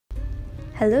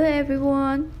Hello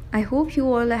everyone, I hope you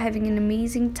all are having an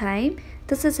amazing time.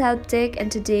 This is Help Tech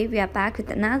and today we are back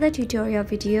with another tutorial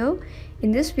video.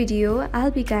 In this video, I'll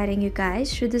be guiding you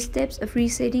guys through the steps of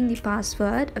resetting the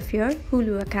password of your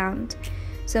Hulu account.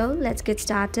 So let's get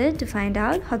started to find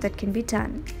out how that can be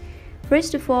done.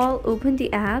 First of all, open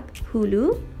the app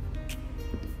Hulu.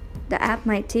 The app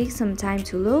might take some time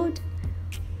to load.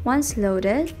 Once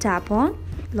loaded, tap on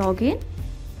Login.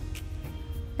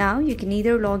 Now you can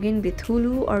either log in with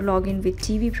Hulu or log in with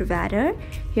TV provider.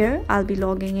 Here I'll be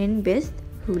logging in with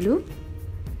Hulu.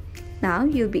 Now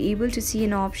you'll be able to see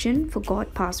an option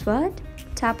Forgot Password.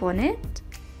 Tap on it.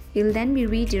 You'll then be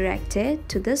redirected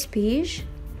to this page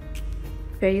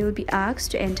where you'll be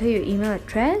asked to enter your email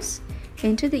address.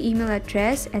 Enter the email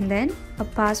address and then a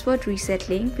password reset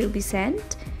link will be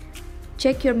sent.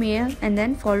 Check your mail and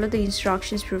then follow the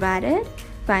instructions provided.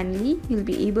 Finally, you'll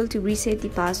be able to reset the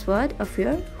password of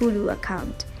your Hulu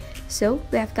account. So,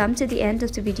 we have come to the end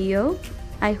of the video.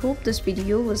 I hope this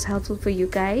video was helpful for you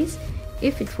guys.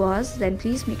 If it was, then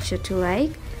please make sure to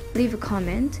like, leave a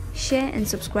comment, share and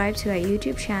subscribe to our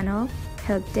YouTube channel,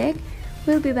 Help Tech.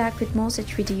 We'll be back with more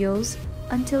such videos.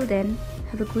 Until then,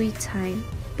 have a great time.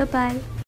 Bye-bye.